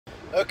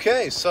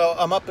Okay, so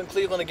I'm up in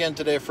Cleveland again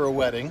today for a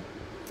wedding.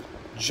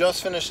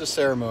 Just finished the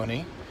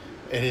ceremony.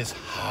 It is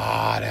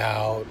hot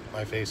out.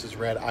 My face is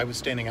red. I was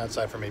standing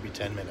outside for maybe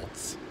 10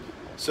 minutes.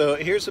 So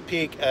here's a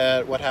peek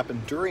at what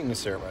happened during the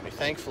ceremony.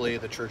 Thankfully,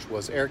 the church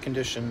was air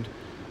conditioned,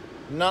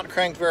 not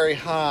cranked very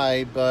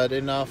high, but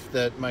enough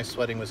that my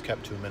sweating was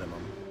kept to a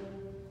minimum.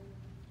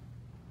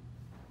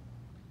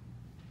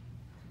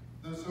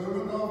 The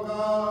servant of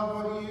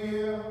God, what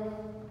year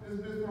is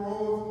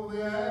betrothed to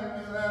the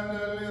angel and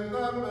the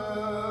thunder.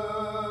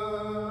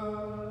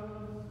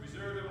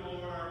 Preserve them, O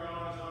Lord our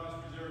God, as thou hast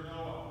preserved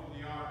Noah in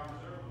the ark,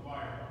 preserve the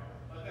fire.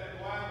 Let that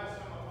gladness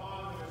come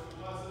upon them which the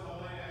blessed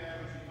Helena had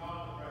when she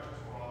found the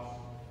precious cross.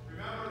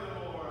 Remember them,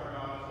 O Lord our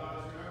God, as thou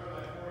hast remembered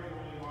thy 40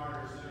 holy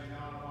martyrs sitting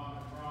down upon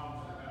the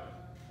crowns of heaven.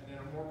 And at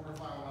a more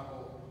profound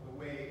level, the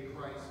way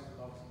Christ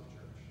loves the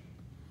church.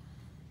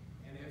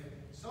 And if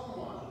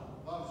someone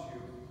loves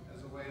you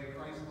as the way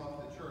Christ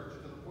loved the church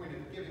to the point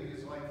of giving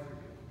his life for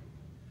you,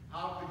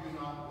 how could you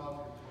not love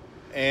him?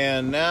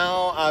 And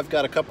now I've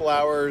got a couple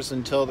hours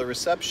until the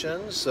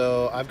reception,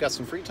 so I've got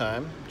some free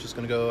time. Just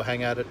gonna go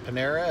hang out at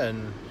Panera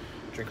and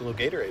drink a little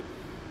Gatorade.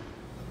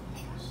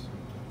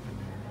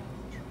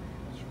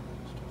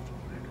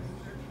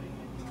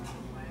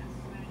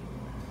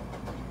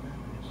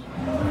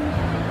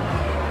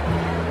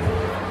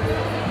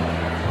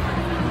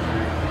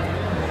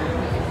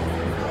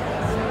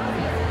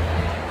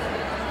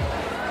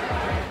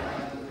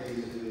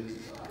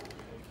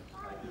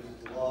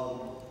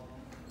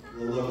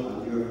 The look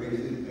on your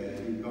faces as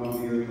you come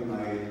here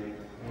tonight.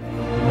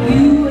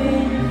 You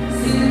ain't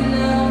seen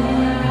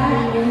nothing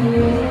like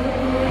it.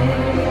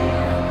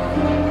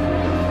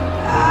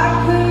 I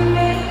could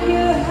make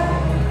you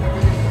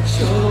happy.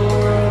 Show the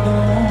world the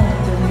one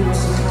that you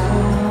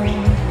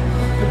surround.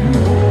 But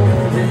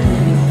more than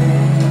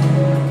anything,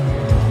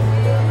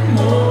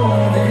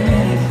 more than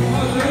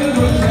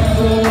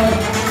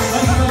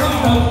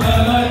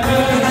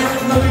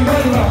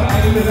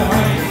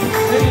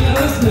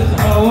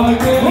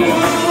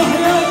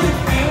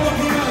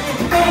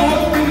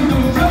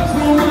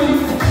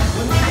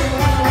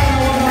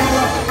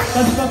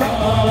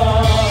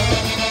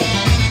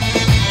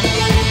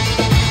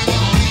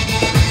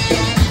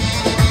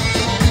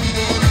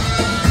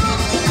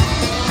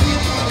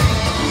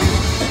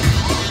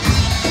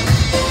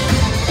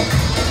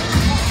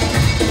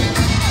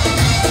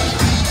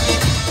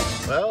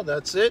Well,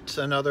 that's it.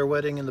 Another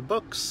wedding in the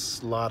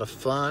books. A lot of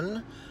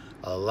fun,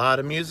 a lot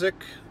of music,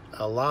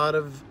 a lot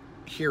of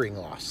hearing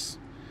loss.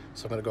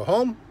 So I'm going to go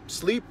home,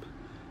 sleep,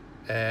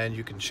 and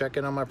you can check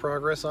in on my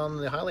progress on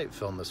the highlight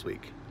film this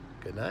week.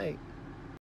 Good night.